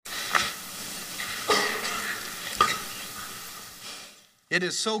It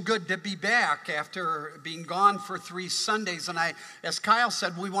is so good to be back after being gone for 3 Sundays. And as Kyle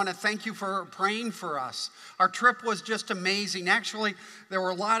said, we want to thank you for praying for us. Our trip was just amazing. Actually, there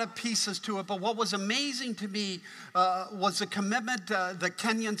were a lot of pieces to it. But what was amazing to me was the commitment the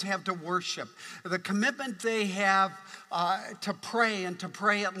Kenyans have to worship. The commitment they have to pray and to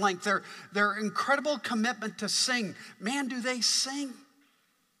pray at length. Their incredible commitment to sing. Man, do they sing.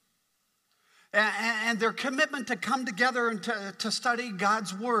 And their commitment to come together and to study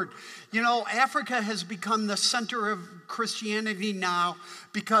God's Word. You know, Africa has become the center of Christianity now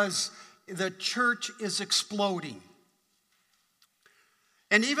because the church is exploding.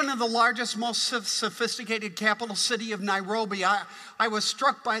 And even in the largest, most sophisticated capital city of Nairobi, I was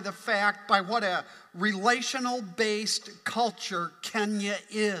struck by what a relational-based culture Kenya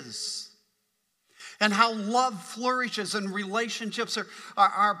is. And how love flourishes and relationships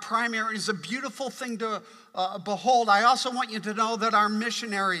are primary. It's a beautiful thing to behold. I also want you to know that our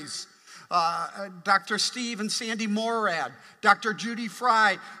missionaries, Dr. Steve and Sandy Morad, Dr. Judy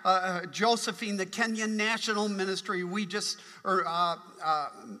Fry, Josephine, the Kenyan National Ministry, woman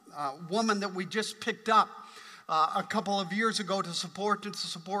that we just picked up a couple of years ago to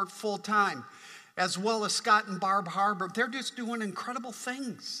support full time, as well as Scott and Barb Harbor. They're just doing incredible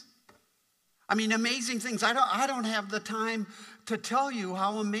things. I mean, amazing things. I don't have the time to tell you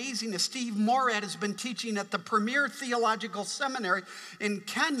how amazing. Steve Morad has been teaching at the premier theological seminary in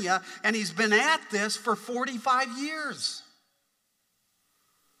Kenya, and he's been at this for 45 years.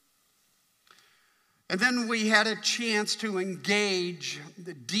 And then we had a chance to engage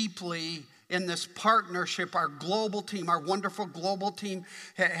deeply in this partnership our global team, our wonderful global team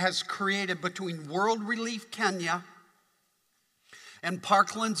has created between World Relief Kenya and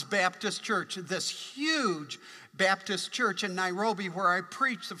Parklands Baptist Church, this huge Baptist church in Nairobi where I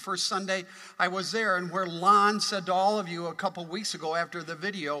preached the first Sunday I was there, and where Lon said to all of you a couple weeks ago after the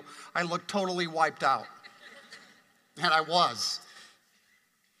video, I looked totally wiped out. And I was.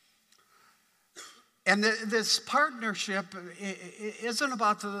 And this partnership isn't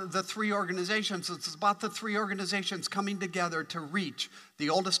about the 3 organizations. It's about the 3 organizations coming together to reach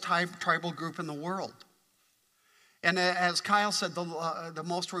the oldest tribal group in the world. And as Kyle said, the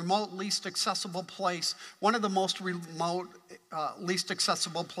most remote, least accessible place, one of the most remote, least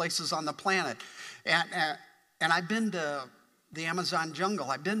accessible places on the planet. And I've been to the Amazon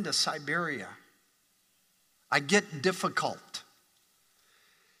jungle. I've been to Siberia. I get difficult.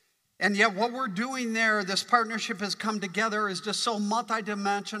 And yet what we're doing there, this partnership has come together, is just so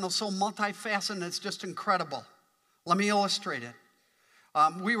multidimensional, so multifaceted, it's just incredible. Let me illustrate it.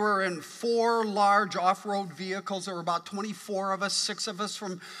 We were in 4 large off-road vehicles. There were about 24 of us, 6 of us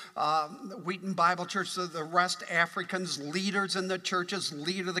from Wheaton Bible Church, the rest Africans, leaders in the churches,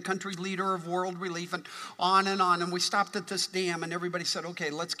 the country leader of World Relief, and on and on. And we stopped at this dam, and everybody said, okay,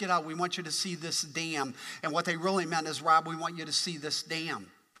 let's get out. We want you to see this dam. And what they really meant is, Rob, we want you to see this dam.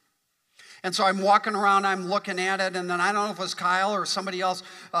 And so I'm walking around, I'm looking at it, and then I don't know if it was Kyle or somebody else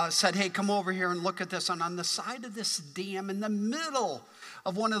said, hey, come over here and look at this. And on the side of this dam, in the middle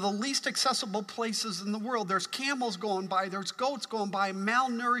of one of the least accessible places in the world, there's camels going by, there's goats going by,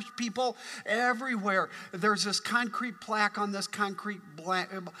 malnourished people everywhere. There's this concrete plaque on this concrete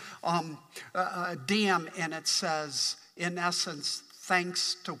dam, and it says, in essence,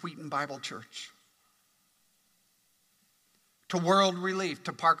 thanks to Wheaton Bible Church, to World Relief,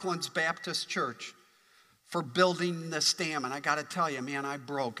 to Parklands Baptist Church for building this dam. And I got to tell you, man, I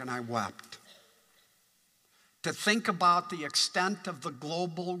broke and I wept. To think about the extent of the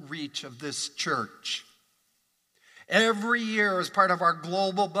global reach of this church. Every year, as part of our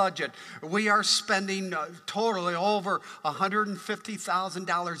global budget, we are spending totally over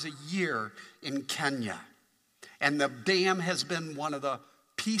 $150,000 a year in Kenya. And the dam has been one of the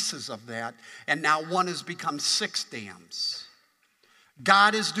pieces of that, and now one has become 6 dams.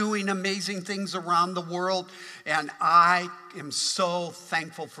 God is doing amazing things around the world, and I am so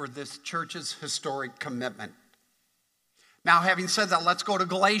thankful for this church's historic commitment. Now, having said that, let's go to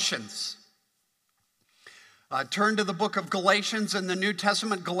Galatians. Turn to the book of Galatians in the New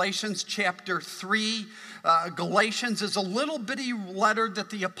Testament, Galatians chapter 3. Galatians is a little bitty letter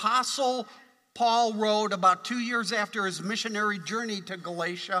that the apostle Paul wrote about 2 years after his missionary journey to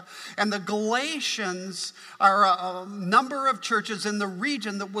Galatia. And the Galatians are a number of churches in the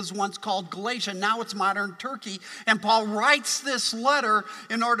region that was once called Galatia. Now it's modern Turkey. And Paul writes this letter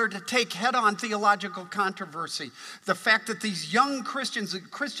in order to take head-on theological controversy. The fact that these young Christians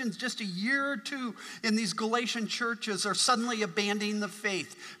just a year or 2 in these Galatian churches are suddenly abandoning the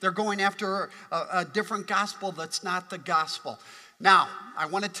faith. They're going after a different gospel that's not the gospel. Now, I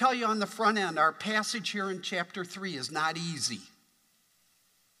want to tell you on the front end, our passage here in chapter 3 is not easy.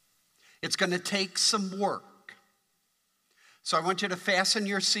 It's going to take some work. So I want you to fasten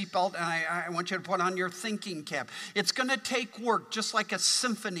your seatbelt, and I want you to put on your thinking cap. It's going to take work, just like a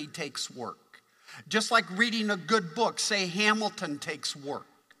symphony takes work. Just like reading a good book, say Hamilton, takes work.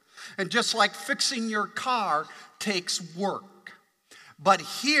 And just like fixing your car takes work. But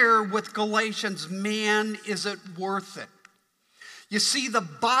here with Galatians, man, is it worth it? You see, the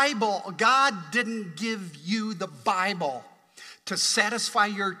Bible, God didn't give you the Bible to satisfy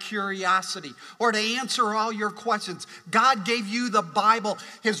your curiosity or to answer all your questions. God gave you the Bible,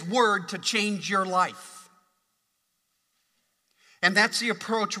 His Word, to change your life. And that's the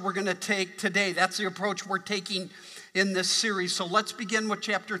approach we're going to take today. That's the approach we're taking in this series. So let's begin with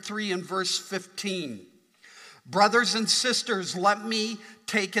chapter 3 and verse 15. Brothers and sisters, let me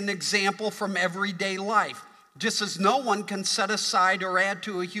take an example from everyday life. Just as no one can set aside or add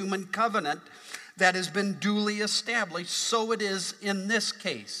to a human covenant that has been duly established, so it is in this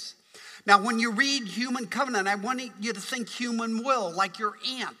case. Now, when you read human covenant, I want you to think human will, like your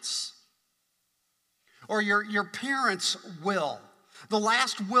aunts or your parents' will. The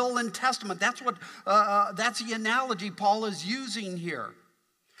last will and testament, that's the analogy Paul is using here.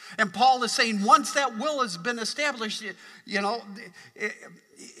 And Paul is saying once that will has been established,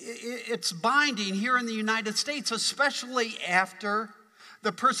 it's binding here in the United States, especially after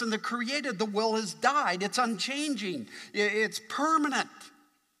the person that created the will has died. It's unchanging. It's permanent.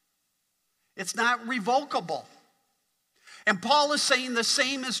 It's not revocable. And Paul is saying the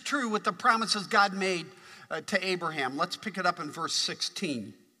same is true with the promises God made to Abraham. Let's pick it up in verse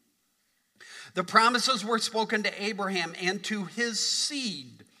 16. The promises were spoken to Abraham and to his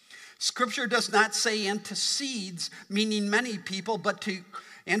seed. Scripture does not say and to seeds, meaning many people, but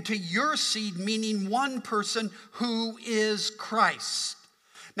and to your seed, meaning one person who is Christ.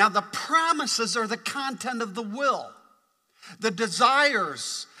 Now, the promises are the content of the will, the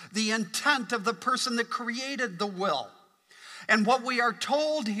desires, the intent of the person that created the will. And what we are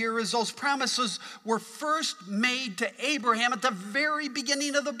told here is those promises were first made to Abraham at the very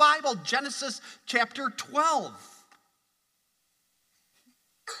beginning of the Bible, Genesis chapter 12.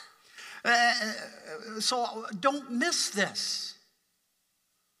 So don't miss this.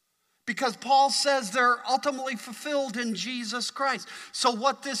 Because Paul says they're ultimately fulfilled in Jesus Christ. So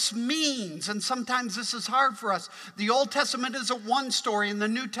what this means, and sometimes this is hard for us, the Old Testament is one story and the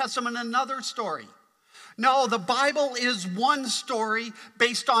New Testament another story. No, the Bible is one story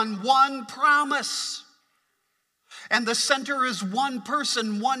based on one promise. And the center is one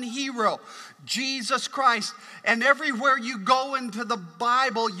person, one hero, Jesus Christ. And everywhere you go into the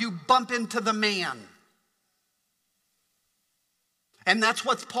Bible, you bump into the man. And that's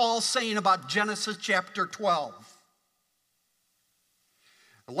what Paul's saying about Genesis chapter 12.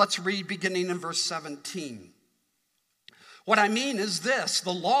 Let's read beginning in verse 17. What I mean is this: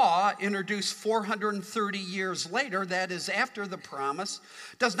 the law, introduced 430 years later, that is after the promise,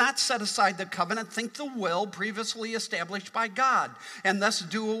 does not set aside the covenant, think the will previously established by God, and thus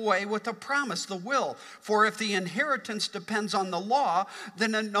do away with the promise, the will. For if the inheritance depends on the law,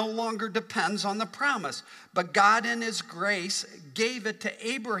 then it no longer depends on the promise. But God in His grace gave it to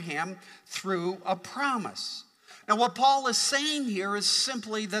Abraham through a promise. Now, what Paul is saying here is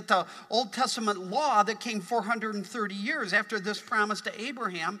simply that the Old Testament law that came 430 years after this promise to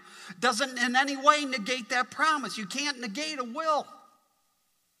Abraham doesn't in any way negate that promise. You can't negate a will,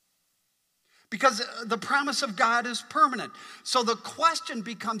 because the promise of God is permanent. So the question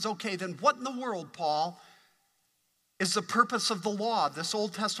becomes, okay, then what in the world, Paul, is the purpose of the law, this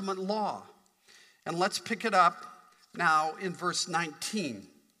Old Testament law? And let's pick it up now in verse 19.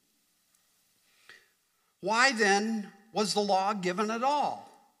 Why then was the law given at all?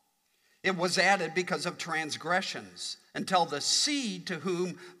 It was added because of transgressions, until the seed to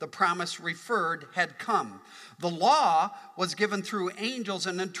whom the promise referred had come. The law was given through angels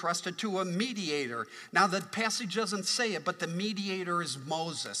and entrusted to a mediator. Now, the passage doesn't say it, but the mediator is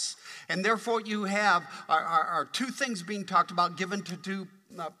Moses. And therefore, you have are two things being talked about given to two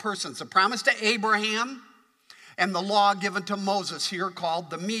persons: the promise to Abraham and the law given to Moses, here called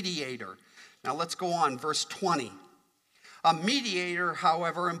the mediator. Now let's go on, verse 20. A mediator,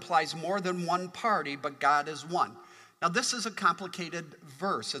 however, implies more than one party, but God is one. Now this is a complicated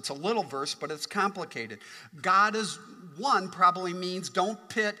verse. It's a little verse, but it's complicated. God is one probably means don't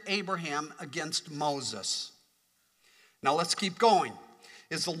pit Abraham against Moses. Now let's keep going.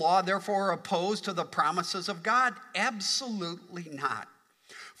 Is the law therefore opposed to the promises of God? Absolutely not.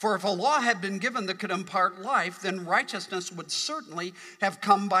 For if a law had been given that could impart life, then righteousness would certainly have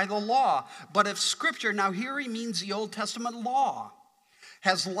come by the law. But if Scripture, now here he means the Old Testament law,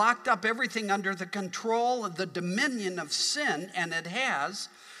 has locked up everything under the control of the dominion of sin, and it has,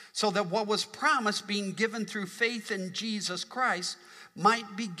 so that what was promised, being given through faith in Jesus Christ,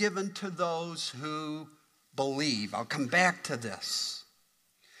 might be given to those who believe. I'll come back to this.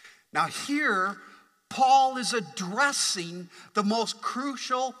 Now here, Paul is addressing the most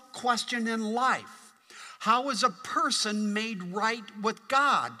crucial question in life. How is a person made right with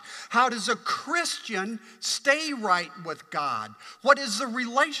God? How does a Christian stay right with God? What is the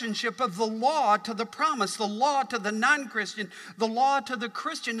relationship of the law to the promise, the law to the non-Christian, the law to the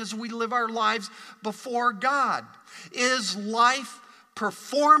Christian as we live our lives before God? Is life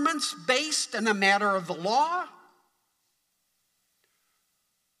performance-based in a matter of the law?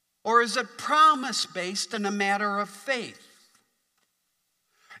 Or is it promise-based in a matter of faith?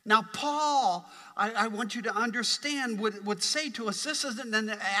 Now, Paul, I want you to understand, would say to us, this isn't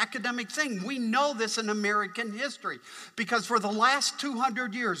an academic thing. We know this in American history because for the last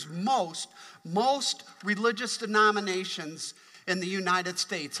 200 years, most religious denominations in the United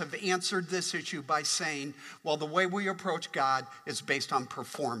States have answered this issue by saying, well, the way we approach God is based on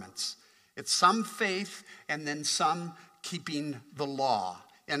performance. It's some faith and then some keeping the law.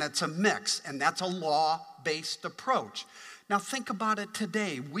 And it's a mix, and that's a law-based approach. Now think about it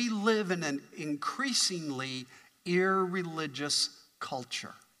today. We live in an increasingly irreligious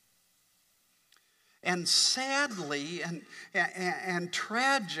culture. And sadly and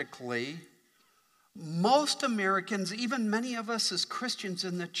tragically, most Americans, even many of us as Christians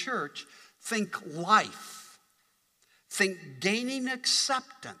in the church, think life, think gaining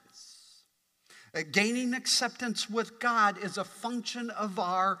acceptance. Gaining acceptance with God is a function of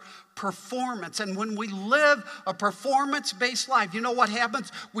our performance. And when we live a performance-based life, you know what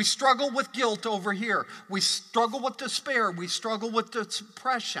happens? We struggle with guilt over here. We struggle with despair. We struggle with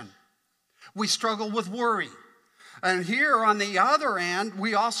depression. We struggle with worry. And here on the other end,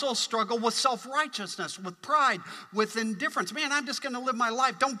 we also struggle with self-righteousness, with pride, with indifference. Man, I'm just going to live my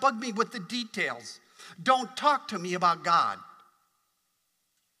life. Don't bug me with the details. Don't talk to me about God.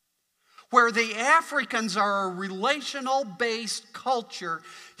 Where the Africans are a relational-based culture,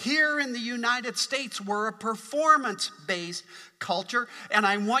 here in the United States, we're a performance-based culture. And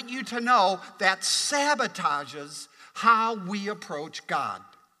I want you to know that sabotages how we approach God.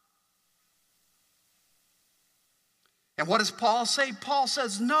 And what does Paul say? Paul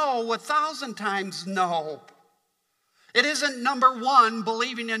says no 1,000 times no. It isn't number one,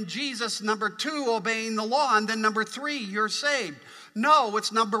 believing in Jesus, number two, obeying the law, and then number three, you're saved. No,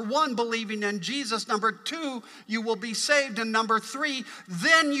 it's number one, believing in Jesus. Number two, you will be saved. And number three,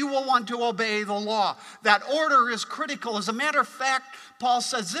 then you will want to obey the law. That order is critical. As a matter of fact, Paul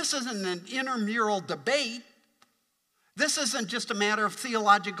says this isn't an intramural debate. This isn't just a matter of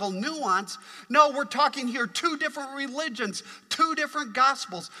theological nuance. No, we're talking here two different religions, two different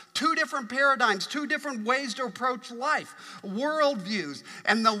gospels, two different paradigms, two different ways to approach life, worldviews.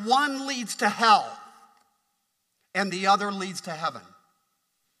 And the one leads to hell, and the other leads to heaven.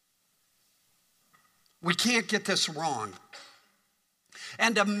 We can't get this wrong.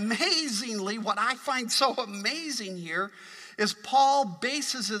 And amazingly, what I find so amazing here is Paul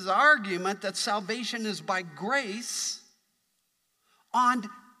bases his argument that salvation is by grace on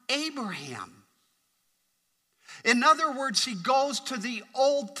Abraham. In other words, he goes to the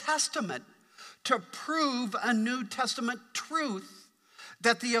Old Testament to prove a New Testament truth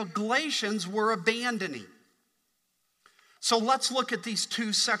that the Galatians were abandoning. So let's look at these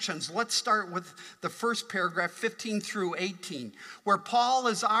two sections. Let's start with the first paragraph, 15 through 18, where Paul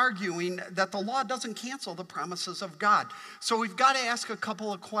is arguing that the law doesn't cancel the promises of God. So we've got to ask a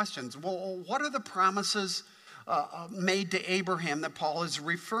couple of questions. Well, what are the promises made to Abraham that Paul is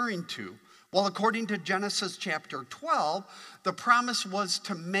referring to? Well, according to Genesis chapter 12, the promise was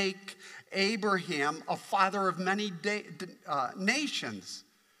to make Abraham a father of many nations,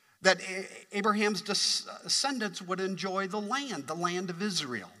 that Abraham's descendants would enjoy the land of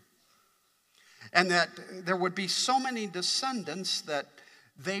Israel, and that there would be so many descendants that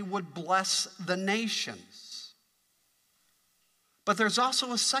they would bless the nations. But there's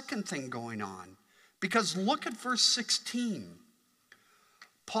also a second thing going on, because look at verse 16.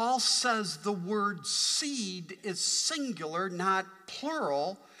 Paul says the word seed is singular, not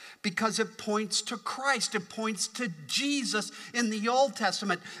plural, because it points to Christ. It points to Jesus in the Old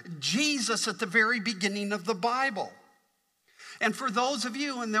Testament, Jesus at the very beginning of the Bible. And for those of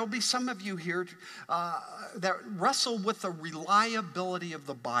you, and there'll be some of you here that wrestle with the reliability of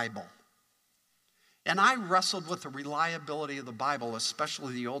the Bible. And I wrestled with the reliability of the Bible,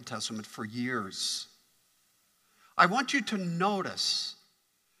 especially the Old Testament, for years. I want you to notice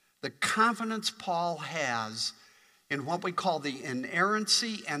the confidence Paul has in what we call the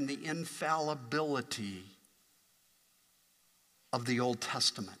inerrancy and the infallibility of the Old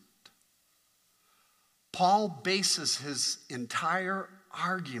Testament. Paul bases his entire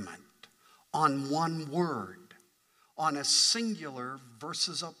argument on one word, on a singular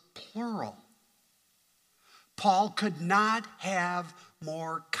versus a plural. Paul could not have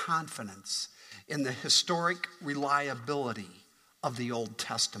more confidence in the historic reliability of the Old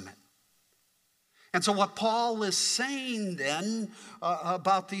Testament. And so what Paul is saying then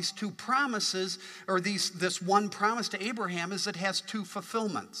about these two promises, or this one promise to Abraham, is it has two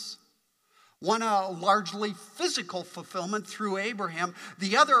fulfillments. One a largely physical fulfillment through Abraham,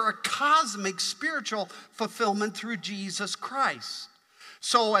 the other a cosmic spiritual fulfillment through Jesus Christ.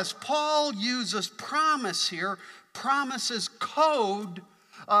 So as Paul uses promise here, promise is code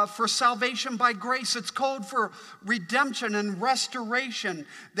for salvation by grace. It's code for redemption and restoration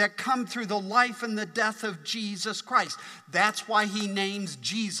that come through the life and the death of Jesus Christ. That's why he names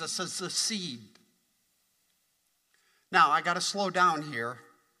Jesus as the seed. Now, I got to slow down here,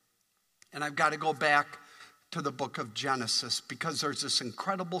 and I've got to go back to the book of Genesis, because there's this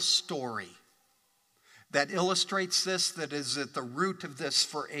incredible story that illustrates this, that is at the root of this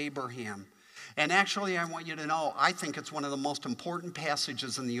for Abraham. And actually, I want you to know, I think it's one of the most important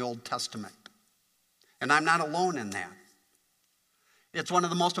passages in the Old Testament. And I'm not alone in that. It's one of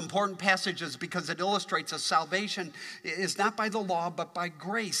the most important passages because it illustrates that salvation is not by the law, but by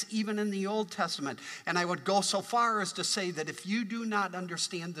grace, even in the Old Testament. And I would go so far as to say that if you do not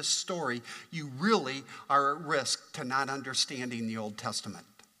understand this story, you really are at risk to not understanding the Old Testament.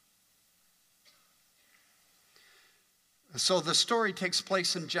 So the story takes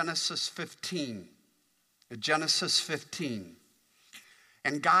place in Genesis 15. Genesis 15.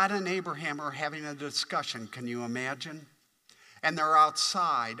 And God and Abraham are having a discussion, can you imagine? And they're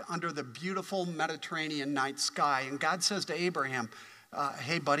outside under the beautiful Mediterranean night sky. And God says to Abraham,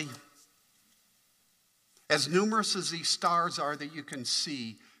 hey, buddy, as numerous as these stars are that you can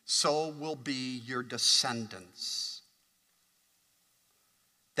see, so will be your descendants.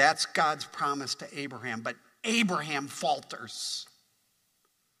 That's God's promise to Abraham. But Abraham falters.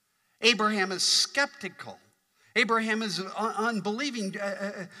 Abraham is skeptical. Abraham is unbelieving,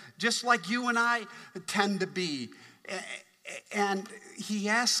 just like you and I tend to be. And he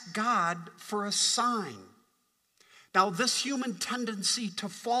asks God for a sign. Now, this human tendency to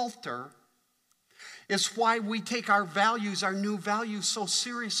falter is why we take our values, our new values, so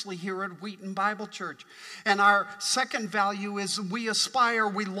seriously here at Wheaton Bible Church. And our second value is we aspire,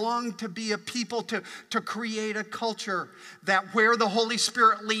 we long to be a people to create a culture that where the Holy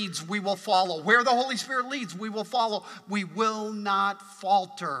Spirit leads, we will follow. Where the Holy Spirit leads, we will follow. We will not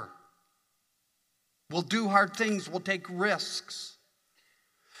falter. We'll do hard things, we'll take risks.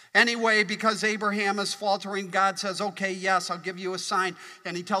 Anyway, because Abraham is faltering, God says, okay, yes, I'll give you a sign.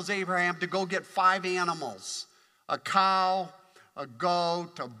 And he tells Abraham to go get 5 animals, a cow, a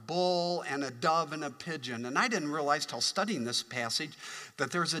goat, a bull, and a dove and a pigeon. And I didn't realize till studying this passage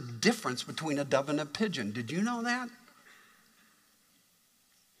that there's a difference between a dove and a pigeon. Did you know that?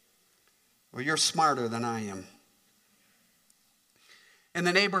 Well, you're smarter than I am. And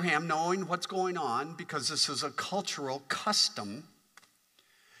then Abraham, knowing what's going on, because this is a cultural custom,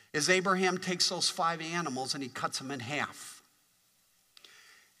 is Abraham takes those 5 animals and he cuts them in half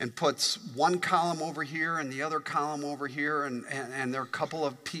and puts one column over here and the other column over here, and they're a couple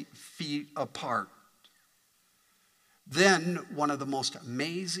of feet apart. Then one of the most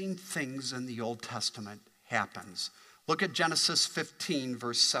amazing things in the Old Testament happens. Look at Genesis 15,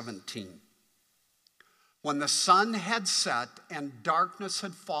 verse 17. When the sun had set and darkness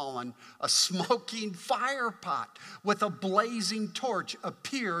had fallen, a smoking fire pot with a blazing torch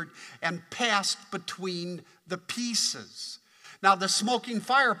appeared and passed between the pieces. Now, the smoking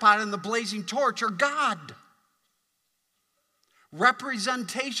fire pot and the blazing torch are God.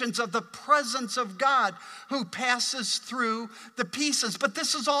 Representations of the presence of God who passes through the pieces. But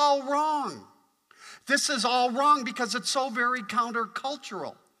this is all wrong. This is all wrong because it's so very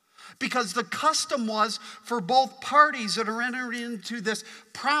countercultural. Because the custom was for both parties that are entering into this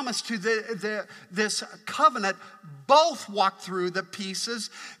promise, to this covenant, both walk through the pieces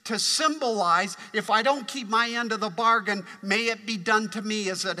to symbolize, if I don't keep my end of the bargain, may it be done to me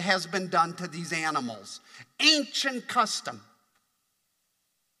as it has been done to these animals. Ancient custom.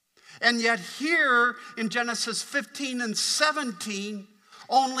 And yet here in Genesis 15 and 17,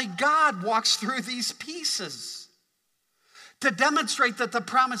 only God walks through these pieces to demonstrate that the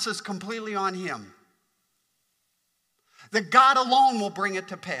promise is completely on him. That God alone will bring it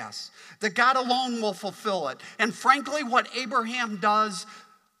to pass. That God alone will fulfill it. And frankly, what Abraham does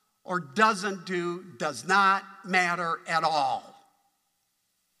or doesn't do does not matter at all.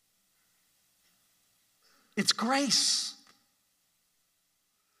 It's grace.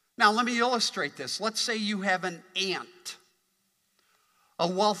 Now, let me illustrate this. Let's say you have an aunt, a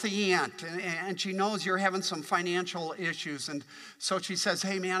wealthy aunt, and she knows you're having some financial issues. And so she says,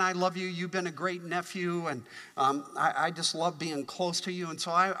 hey, man, I love you. You've been a great nephew, and I just love being close to you. And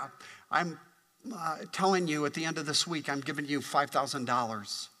so I'm telling you at the end of this week, I'm giving you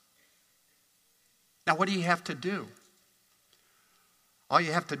 $5,000. Now, what do you have to do? All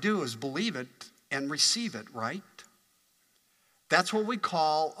you have to do is believe it and receive it, right? That's what we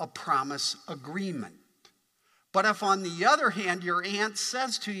call a promise agreement. But if, on the other hand, your aunt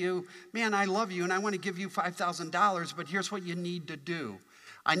says to you, man, I love you and I want to give you $5,000, but here's what you need to do.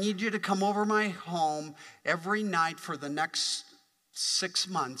 I need you to come over my home every night for the next 6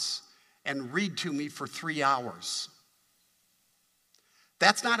 months and read to me for 3 hours.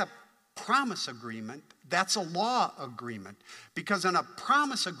 That's not a promise agreement, that's a law agreement. Because in a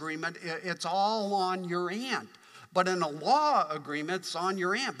promise agreement, it's all on your aunt. But in a law agreement, it's on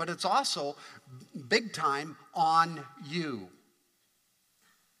your aunt, but it's also big time on you.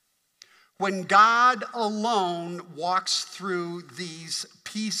 When God alone walks through these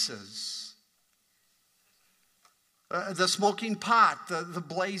pieces, the smoking pot, the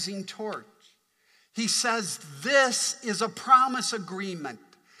blazing torch, he says this is a promise agreement.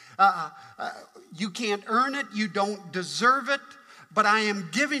 You can't earn it, you don't deserve it, but I am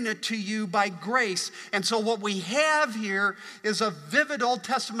giving it to you by grace. And so what we have here is a vivid Old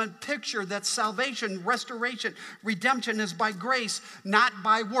Testament picture that salvation, restoration, redemption is by grace, not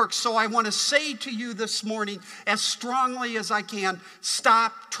by works. So I want to say to you this morning, as strongly as I can,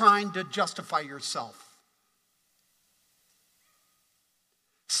 stop trying to justify yourself.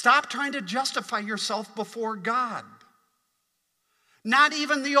 Stop trying to justify yourself before God. Not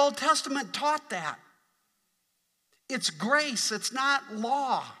even the Old Testament taught that. It's grace, it's not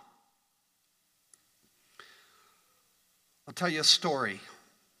law. I'll tell you a story.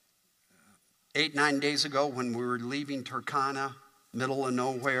 8-9 days ago when we were leaving Turkana, middle of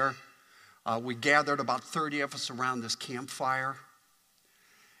nowhere, we gathered about 30 of us around this campfire.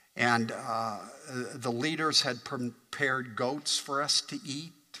 And the leaders had prepared goats for us to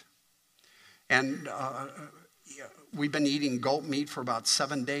eat. And we've been eating goat meat for about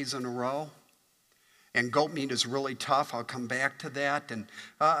 7 days in a row. And goat meat is really tough. I'll come back to that. And,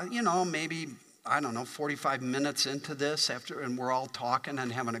 maybe, 45 minutes into this, and we're all talking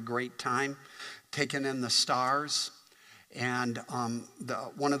and having a great time, taking in the stars. And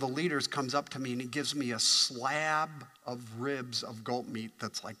one of the leaders comes up to me and he gives me a slab of ribs of goat meat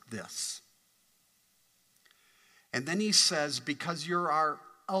that's like this. And then he says, because you're our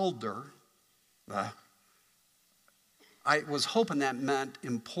elder, I was hoping that meant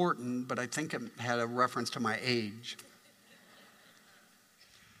important, but I think it had a reference to my age.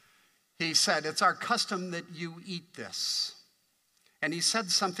 He said, it's our custom that you eat this. And he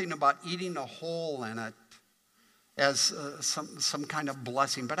said something about eating a hole in it as some kind of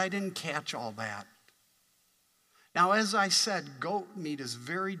blessing, but I didn't catch all that. Now, as I said, goat meat is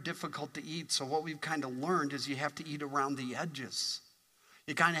very difficult to eat, so what we've kind of learned is you have to eat around the edges.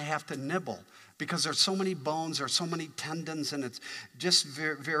 You kind of have to nibble because there's so many bones, there's so many tendons, and it's just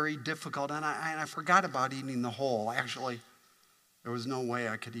very, very difficult. And I forgot about eating the whole. Actually, there was no way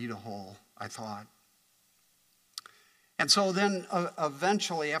I could eat a whole, I thought. And so then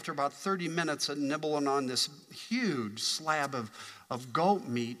eventually, after about 30 minutes of nibbling on this huge slab of goat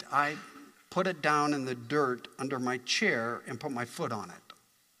meat, I put it down in the dirt under my chair and put my foot on it.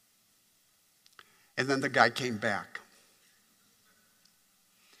 And then the guy came back.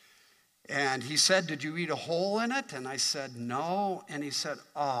 And he said, did you eat a hole in it? And I said, no. And he said,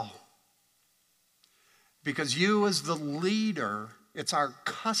 oh, because you as the leader, it's our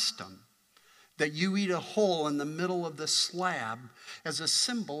custom that you eat a hole in the middle of the slab as a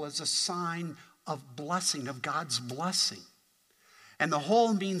symbol, as a sign of blessing, of God's blessing. And the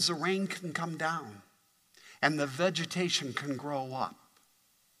hole means the rain can come down and the vegetation can grow up.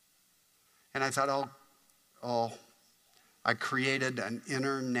 And I thought, oh, I created an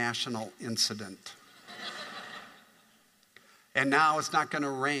international incident. And now it's not going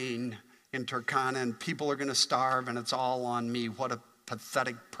to rain in Turkana and people are going to starve and it's all on me. What a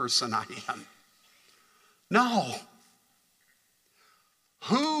pathetic person I am. No.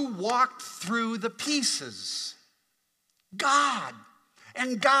 Who walked through the pieces? God.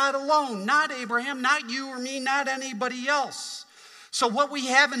 And God alone. Not Abraham, not you or me, not anybody else. So what we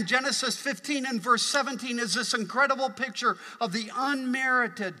have in Genesis 15 and verse 17 is this incredible picture of the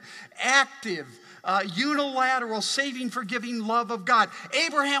unmerited, active, unilateral, saving, forgiving love of God.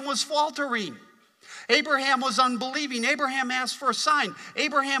 Abraham was faltering. Abraham was unbelieving. Abraham asked for a sign.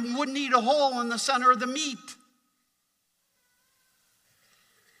 Abraham wouldn't eat a hole in the center of the meat.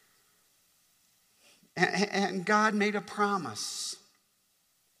 And God made a promise.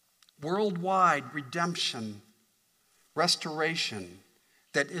 Worldwide redemption, restoration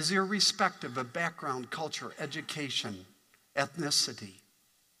that is irrespective of background, culture, education, ethnicity.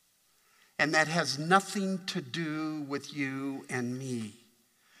 And that has nothing to do with you and me.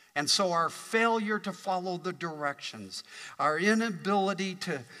 And so our failure to follow the directions, our inability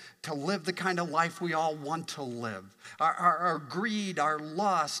to live the kind of life we all want to live, our greed, our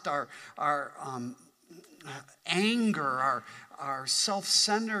lust, our anger, our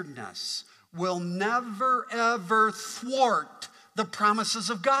self-centeredness will never, ever thwart the promises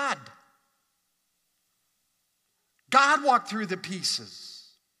of God. God walked through the pieces.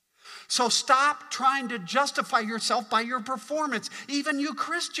 So stop trying to justify yourself by your performance, even you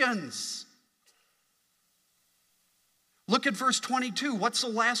Christians. Look at verse 22. What's the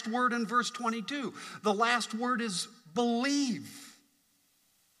last word in verse 22? The last word is believe.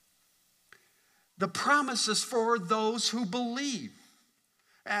 The promise is for those who believe.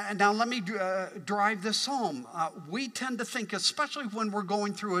 And now let me drive this home. We tend to think, especially when we're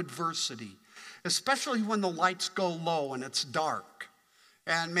going through adversity, especially when the lights go low and it's dark,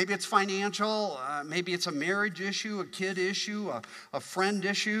 and maybe it's financial, maybe it's a marriage issue, a kid issue, a friend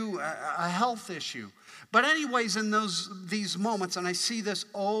issue, a health issue. But anyways, in these moments, and I see this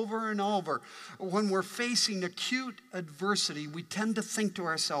over and over, when we're facing acute adversity, we tend to think to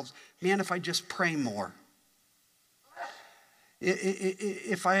ourselves, man, if I just pray more,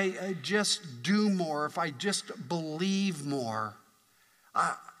 if I just do more, if I just believe more,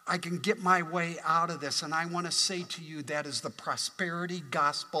 I can get my way out of this. And I want to say to you, that is the prosperity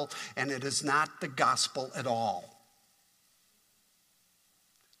gospel, and it is not the gospel at all.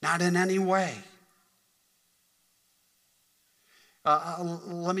 Not in any way.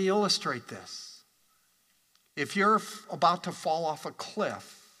 Let me illustrate this. If you're about to fall off a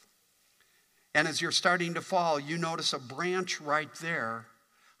cliff, and as you're starting to fall, you notice a branch right there,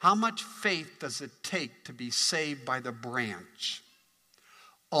 how much faith does it take to be saved by the branch?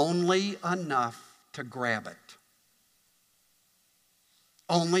 Only enough to grab it.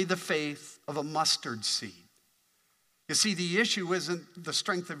 Only the faith of a mustard seed. You see, the issue isn't the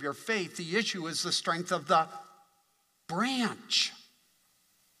strength of your faith. The issue is the strength of the branch.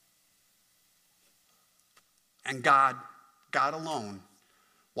 And God alone,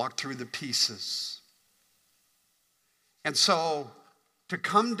 walked through the pieces. And so, to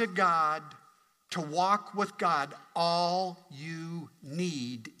come to God, to walk with God, all you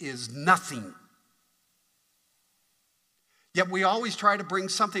need is nothing. Yet we always try to bring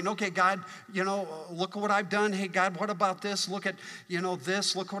something. Okay, God, look at what I've done. Hey, God, what about this? Look at,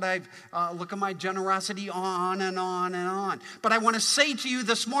 this. Look at my generosity, on and on and on. But I want to say to you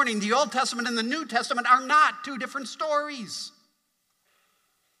this morning, the Old Testament and the New Testament are not two different stories.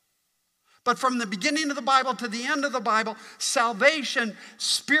 But from the beginning of the Bible to the end of the Bible, salvation,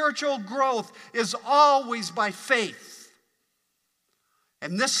 spiritual growth is always by faith.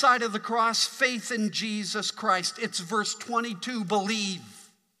 And this side of the cross, faith in Jesus Christ. It's verse 22, believe.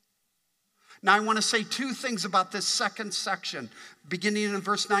 Now I want to say two things about this second section, beginning in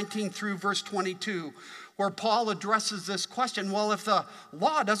verse 19 through verse 22, where Paul addresses this question. Well, if the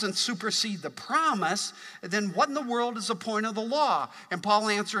law doesn't supersede the promise, then what in the world is the point of the law? And Paul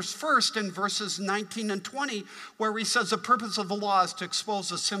answers first in verses 19 and 20, where he says the purpose of the law is to expose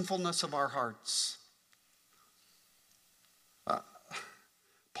the sinfulness of our hearts.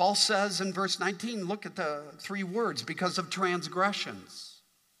 Paul says in verse 19, look at the three words, because of transgressions.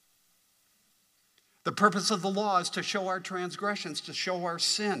 The purpose of the law is to show our transgressions, to show our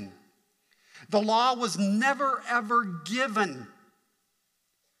sin. The law was never, ever given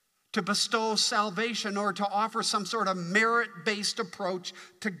to bestow salvation or to offer some sort of merit-based approach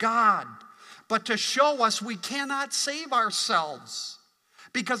to God, but to show us we cannot save ourselves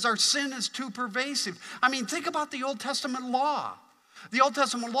because our sin is too pervasive. I mean, think about the Old Testament law. The Old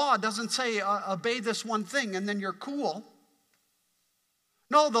Testament law doesn't say obey this one thing and then you're cool.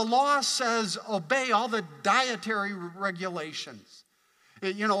 No, the law says obey all the dietary regulations.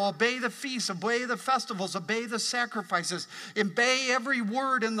 Obey the feasts, obey the festivals, obey the sacrifices, obey every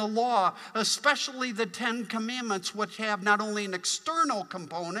word in the law, especially the 10 Commandments, which have not only an external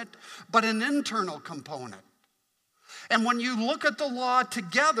component, but an internal component. And when you look at the law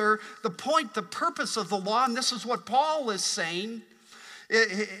together, the purpose of the law, and this is what Paul is saying,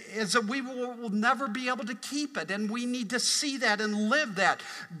 is that we will never be able to keep it, and we need to see that and live that.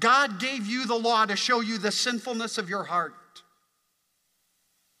 God gave you the law to show you the sinfulness of your heart.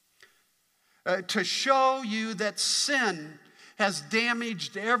 To show you that sin has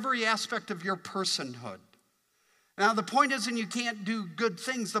damaged every aspect of your personhood. Now, the point isn't you can't do good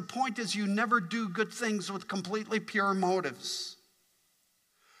things. The point is you never do good things with completely pure motives.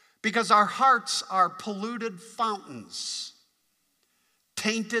 Because our hearts are polluted fountains,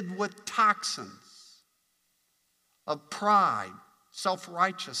 tainted with toxins of pride,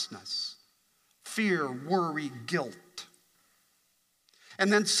 self-righteousness, fear, worry, guilt.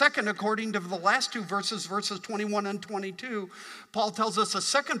 And then second, according to the last two verses 21 and 22, Paul tells us the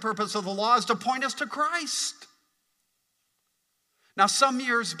second purpose of the law is to point us to Christ. Now, some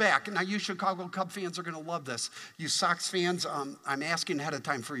years back, now you Chicago Cub fans are going to love this. You Sox fans, I'm asking ahead of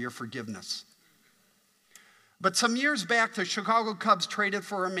time for your forgiveness. But some years back, the Chicago Cubs traded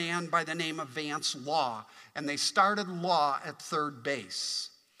for a man by the name of Vance Law, and they started Law at third base.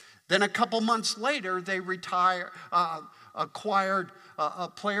 Then a couple months later, they acquired a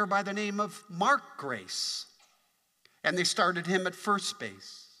player by the name of Mark Grace, and they started him at first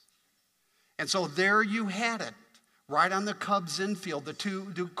base. And so there you had it, right on the Cubs infield, the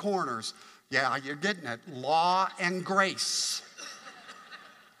two corners. Yeah, you're getting it, Law and Grace.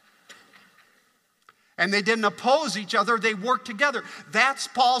 And they didn't oppose each other, they worked together. That's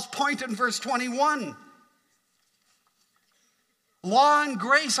Paul's point in verse 21. Law and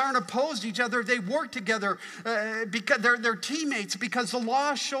grace aren't opposed to each other. They work together because they're teammates, because the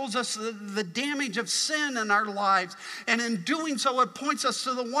law shows us the damage of sin in our lives. And in doing so, it points us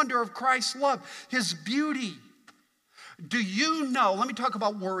to the wonder of Christ's love, his beauty. Do you know, let me talk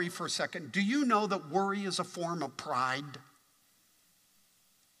about worry for a second. Do you know that worry is a form of pride?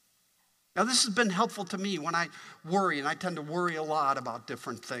 Now, this has been helpful to me when I worry, and I tend to worry a lot about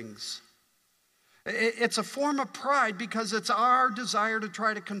different things. It's a form of pride because it's our desire to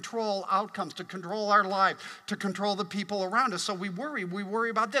try to control outcomes, to control our life, to control the people around us. So we worry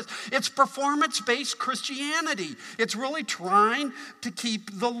about this. It's performance-based Christianity. It's really trying to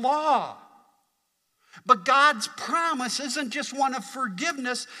keep the law. But God's promise isn't just one of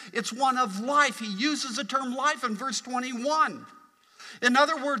forgiveness, it's one of life. He uses the term life in verse 21. In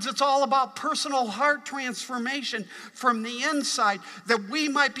other words, it's all about personal heart transformation from the inside, that we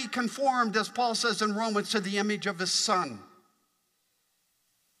might be conformed, as Paul says in Romans, to the image of his Son.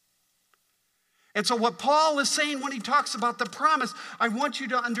 And so what Paul is saying when he talks about the promise, I want you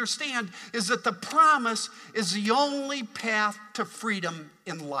to understand, is that the promise is the only path to freedom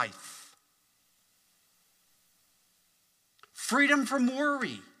in life. Freedom from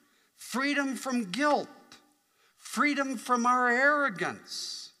worry, freedom from guilt, freedom from our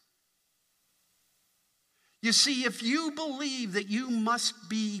arrogance. You see, if you believe that you must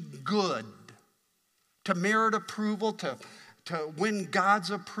be good to merit approval, to win God's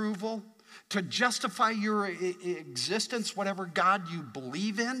approval, to justify your existence, whatever God you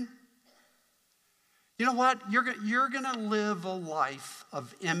believe in, you know what? You're going to live a life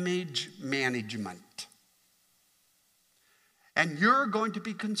of image management. And you're going to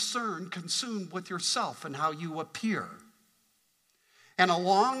be consumed with yourself and how you appear. And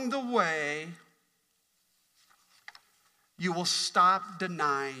along the way, you will stop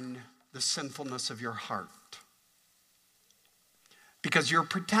denying the sinfulness of your heart. Because you're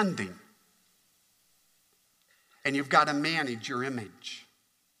pretending. And you've got to manage your image.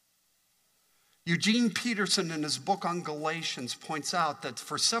 Eugene Peterson, in his book on Galatians, points out that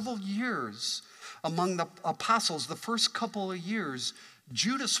for several years, among the apostles, the first couple of years,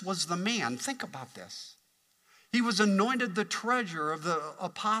 Judas was the man. Think about this. He was anointed the treasurer of the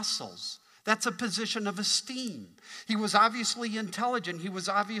apostles. That's a position of esteem. He was obviously intelligent. He was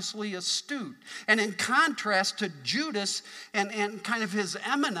obviously astute. And in contrast to Judas and kind of his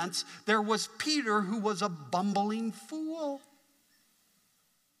eminence, there was Peter, who was a bumbling fool.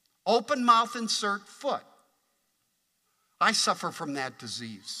 Open mouth, insert foot. I suffer from that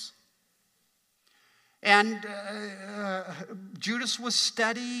disease. And Judas was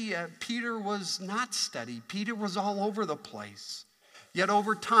steady. Peter was not steady. Peter was all over the place. Yet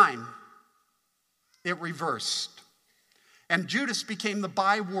over time, it reversed. And Judas became the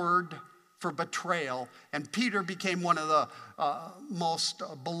byword for betrayal. And Peter became one of the most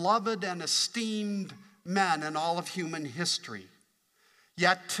beloved and esteemed men in all of human history.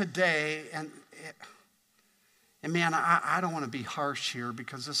 Yet today, and man, I don't want to be harsh here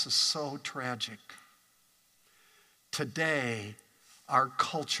because this is so tragic. Today, our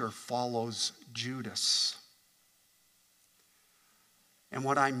culture follows Judas. And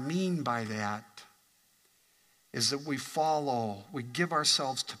what I mean by that is that we give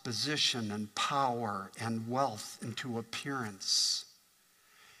ourselves to position and power and wealth and to appearance.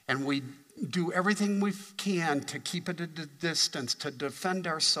 And we do everything we can to keep it at a distance, to defend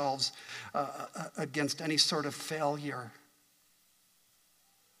ourselves against any sort of failure.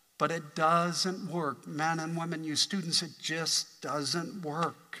 But it doesn't work. Men and women, you students, it just doesn't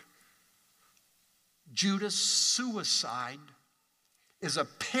work. Judas' suicide is a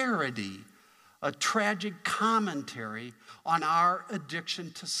parody, a tragic commentary on our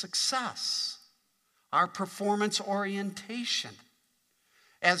addiction to success, our performance orientation.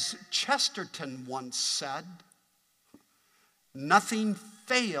 As Chesterton once said, nothing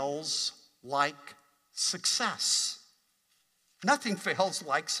fails like success. Nothing fails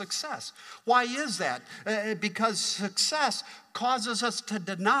like success. Why is that? Because success causes us to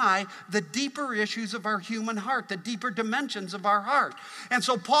deny the deeper issues of our human heart, the deeper dimensions of our heart. And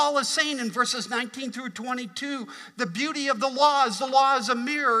so Paul is saying in verses 19 through 22, the beauty of the law is a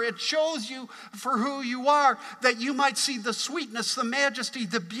mirror. It shows you for who you are, that you might see the sweetness, the majesty,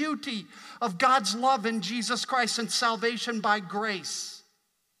 the beauty of God's love in Jesus Christ and salvation by grace.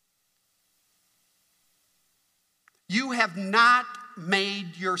 You have not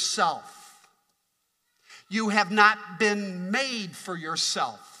made yourself. You have not been made for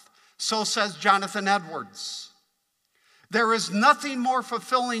yourself. So says Jonathan Edwards. There is nothing more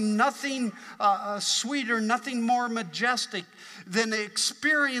fulfilling, nothing sweeter, nothing more majestic than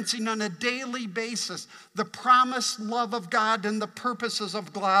experiencing on a daily basis the promised love of God and the purposes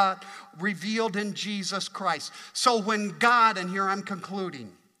of God revealed in Jesus Christ. So when God, and here I'm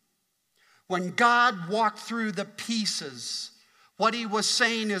concluding, when God walked through the pieces, what he was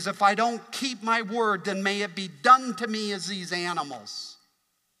saying is, if I don't keep my word, then may it be done to me as these animals.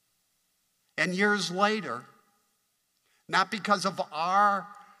 And years later, not because of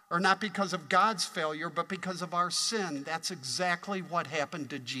God's failure, but because of our sin, that's exactly what happened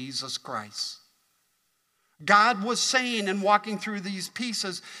to Jesus Christ. God was saying and walking through these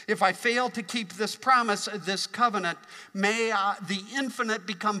pieces, if I fail to keep this promise, this covenant, may the infinite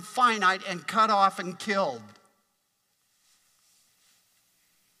become finite and cut off and killed.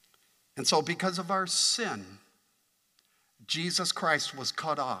 And so because of our sin, Jesus Christ was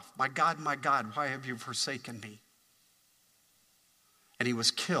cut off. My God, why have you forsaken me? And he was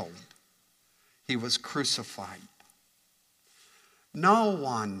killed. He was crucified. No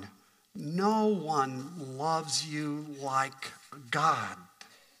one loves you like God.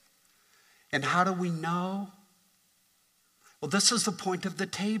 And how do we know? Well, this is the point of the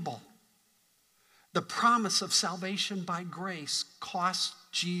table. The promise of salvation by grace cost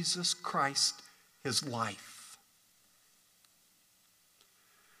Jesus Christ his life.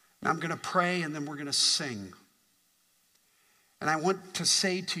 Now I'm going to pray and then we're going to sing. And I want to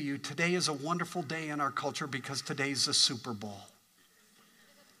say to you, today is a wonderful day in our culture because today's the Super Bowl.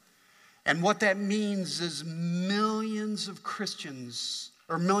 And what that means is millions of Christians,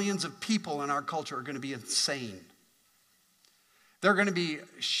 or millions of people in our culture are going to be insane. They're going to be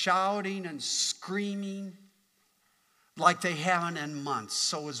shouting and screaming like they haven't in months.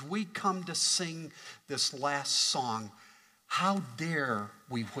 So as we come to sing this last song, how dare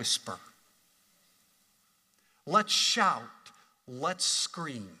we whisper? Let's shout, let's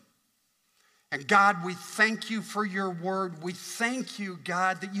scream. And God, we thank you for your word. We thank you,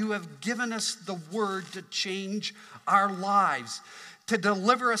 God, that you have given us the word to change our lives, to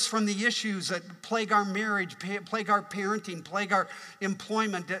deliver us from the issues that plague our marriage, plague our parenting, plague our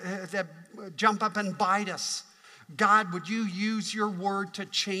employment, that jump up and bite us. God, would you use your word to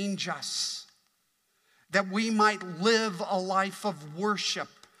change us, that we might live a life of worship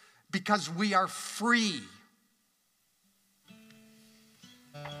because we are free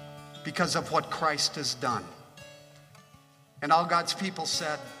because of what Christ has done. And all God's people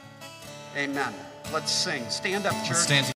said, amen. Let's sing. Stand up, church.